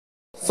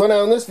So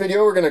now in this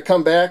video we're going to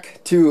come back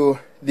to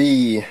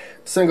the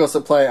single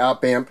supply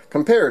op amp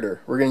comparator.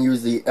 We're going to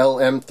use the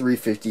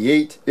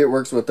LM358. It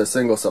works with a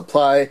single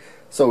supply,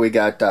 so we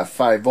got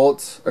 5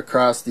 volts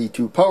across the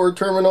 2 power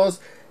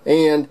terminals,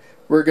 and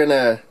we're going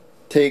to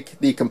take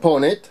the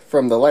component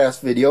from the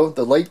last video,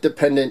 the light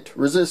dependent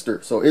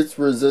resistor. So its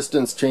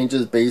resistance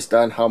changes based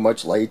on how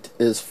much light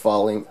is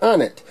falling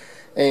on it.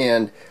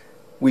 And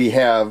we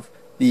have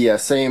the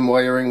same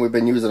wiring we've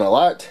been using a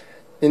lot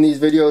in these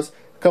videos.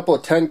 A couple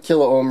of 10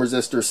 kilo ohm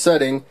resistors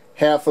setting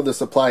half of the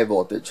supply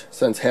voltage,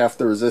 since half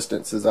the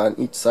resistance is on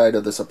each side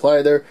of the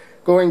supply there,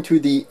 going to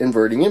the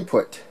inverting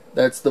input.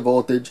 That's the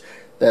voltage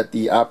that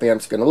the op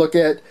amp's going to look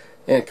at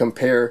and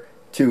compare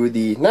to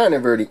the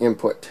non-inverting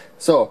input.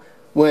 So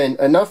when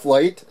enough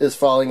light is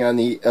falling on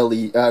the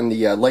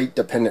light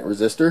dependent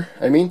resistor,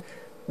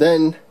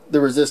 then the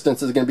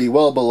resistance is going to be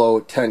well below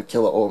 10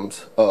 kilo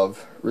ohms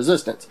of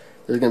resistance.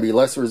 There's going to be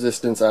less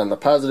resistance on the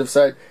positive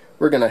side.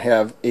 We're going to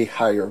have a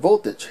higher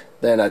voltage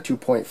than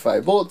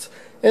 2.5 volts,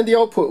 and the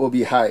output will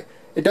be high.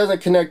 It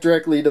doesn't connect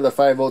directly to the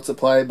 5 volt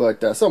supply,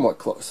 but somewhat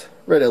close.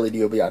 Red LED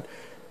will be on.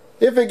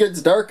 If it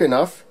gets dark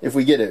enough, if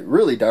we get it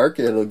really dark,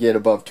 it'll get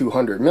above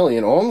 200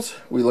 million ohms.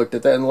 We looked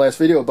at that in the last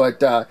video,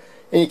 but in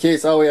any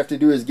case, all we have to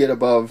do is get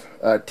above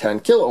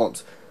 10 kilo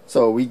ohms.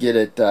 So we get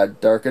it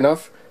dark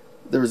enough,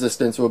 the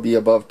resistance will be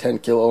above 10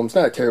 kilo ohms,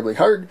 not terribly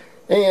hard,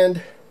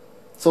 and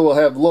so we'll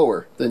have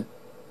lower than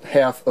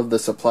half of the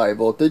supply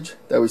voltage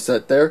that we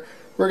set there.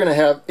 We're going to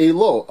have a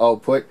low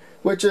output,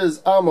 which is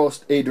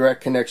almost a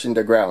direct connection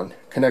to ground.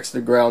 Connects to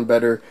ground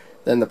better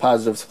than the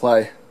positive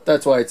supply.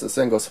 That's why it's a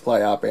single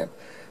supply op amp.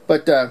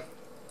 But in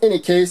any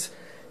case,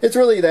 it's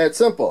really that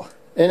simple,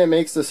 and it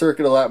makes the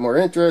circuit a lot more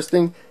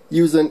interesting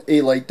using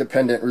a light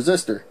dependent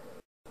resistor.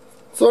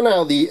 So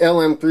now the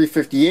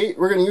LM358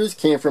 we're going to use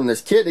came from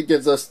this kit. It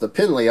gives us the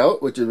pin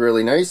layout, which is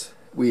really nice.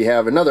 We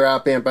have another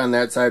op amp on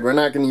that side. We're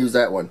not going to use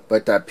that one.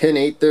 But pin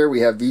 8 there,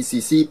 we have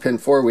VCC. Pin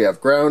 4, we have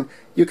ground.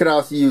 You could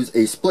also use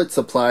a split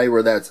supply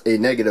where that's a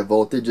negative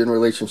voltage in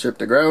relationship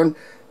to ground.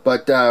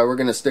 But we're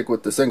going to stick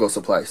with the single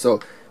supply. So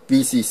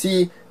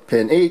VCC,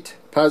 pin 8,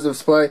 positive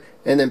supply,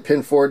 and then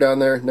pin 4 down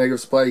there,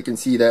 negative supply. You can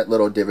see that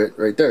little divot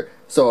right there.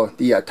 So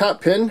the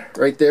top pin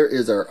right there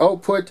is our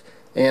output,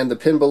 and the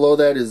pin below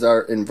that is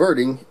our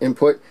inverting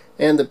input,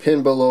 and the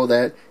pin below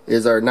that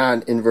is our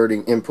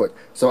non-inverting input.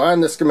 So on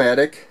the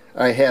schematic,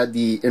 I had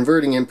the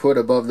inverting input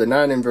above the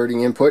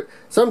non-inverting input.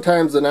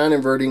 Sometimes the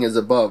non-inverting is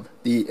above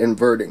the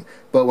inverting,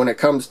 but when it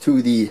comes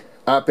to the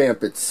op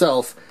amp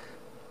itself,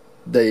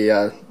 they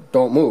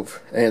don't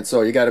move, and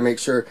so you got to make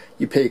sure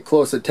you pay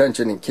close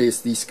attention in case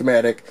the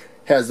schematic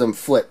has them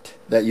flipped,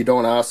 that you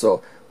don't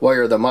also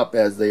wire them up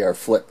as they are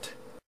flipped.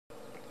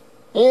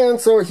 And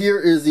so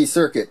here is the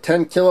circuit.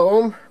 10 kilo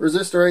ohm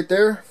resistor right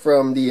there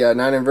from the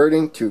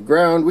non-inverting to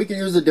ground. We could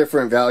use a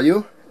different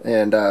value,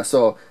 and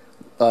so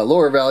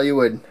lower value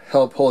would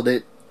help hold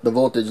the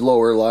voltage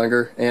lower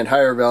longer, and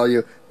higher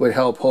value would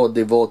help hold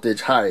the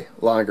voltage high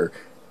longer.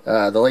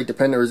 The light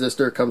dependent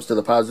resistor comes to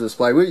the positive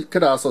supply. We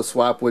could also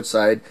swap which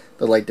side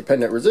the light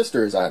dependent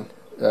resistor is on.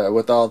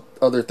 With all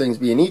other things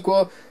being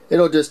equal,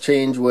 it'll just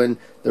change when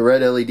the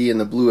red LED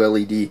and the blue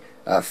LED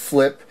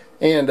flip,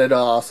 and it'll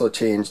also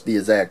change the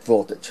exact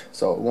voltage.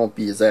 So it won't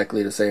be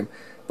exactly the same,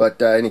 but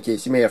in any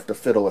case, you may have to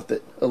fiddle with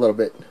it a little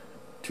bit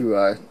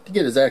to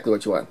get exactly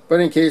what you want. But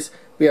in any case,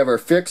 we have our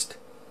fixed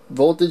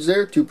voltage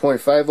there,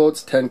 2.5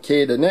 volts,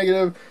 10K to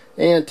negative,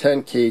 and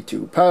 10K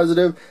to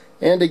positive.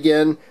 And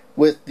again,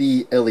 with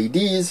the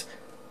LEDs,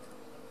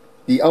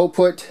 the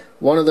output,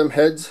 one of them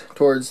heads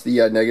towards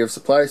the negative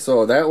supply,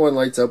 so that one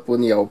lights up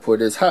when the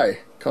output is high.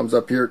 Comes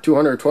up here,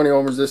 220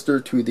 ohm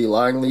resistor to the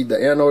long lead,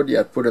 the anode. You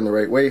have to put it in the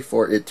right way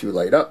for it to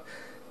light up.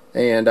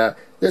 And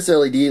this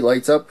LED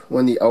lights up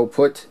when the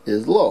output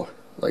is low,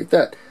 like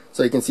that.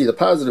 So you can see the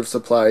positive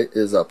supply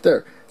is up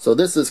there. So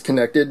this is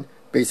connected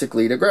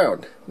basically to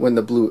ground when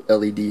the blue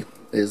LED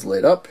is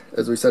lit up,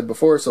 as we said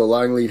before. So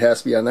long lead has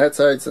to be on that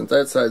side, since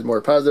that side is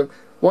more positive.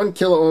 1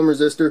 kilo ohm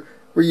resistor.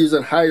 We're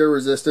using higher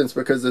resistance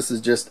because this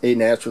is just a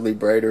naturally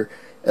brighter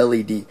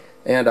LED,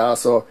 and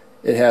also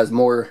it has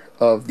more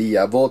of the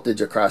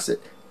voltage across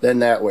it than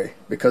that way,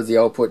 because the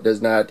output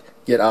does not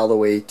get all the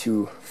way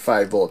to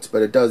 5 volts,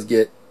 but it does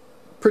get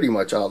pretty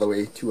much all the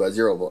way to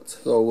 0 volts.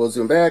 So we'll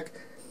zoom back.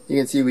 You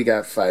can see we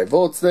got 5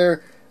 volts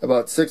there,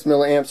 about 6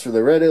 milliamps for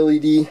the red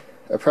LED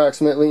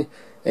approximately,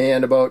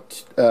 and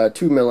about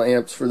 2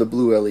 milliamps for the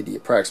blue LED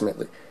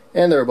approximately,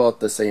 and they're about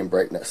the same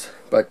brightness.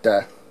 But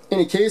in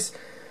any case,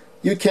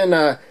 you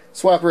can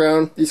swap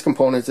around these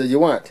components as you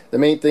want. The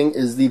main thing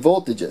is the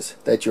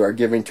voltages that you are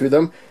giving to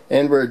them,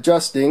 and we're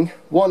adjusting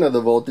one of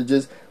the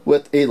voltages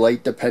with a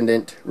light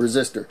dependent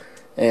resistor.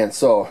 And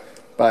so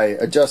by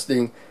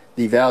adjusting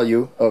the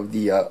value of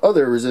the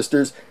other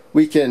resistors,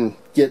 we can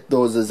get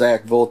those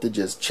exact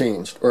voltages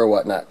changed or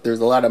whatnot. There's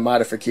a lot of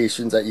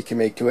modifications that you can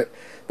make to it,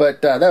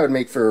 but that would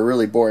make for a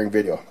really boring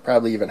video,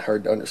 probably even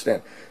hard to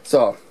understand.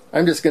 So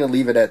I'm just going to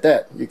leave it at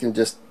that. You can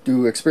just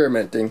do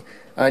experimenting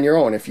on your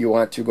own if you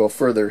want to go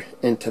further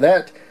into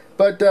that.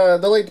 But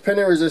the light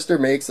dependent resistor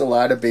makes a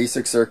lot of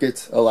basic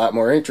circuits a lot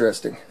more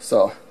interesting.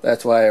 So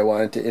that's why I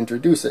wanted to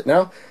introduce it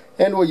now.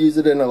 And we'll use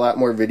it in a lot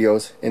more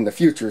videos in the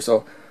future.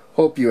 So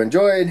hope you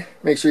enjoyed.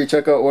 Make sure you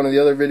check out one of the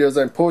other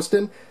videos I'm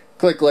posting.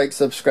 Click like,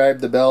 subscribe,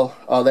 the bell,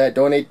 all that.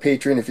 Donate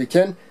Patreon if you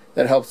can.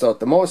 That helps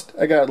out the most.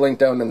 I got a link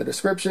down in the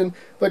description.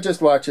 But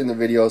just watching the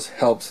videos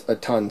helps a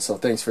ton. So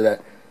thanks for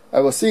that.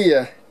 I will see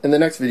you in the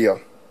next video.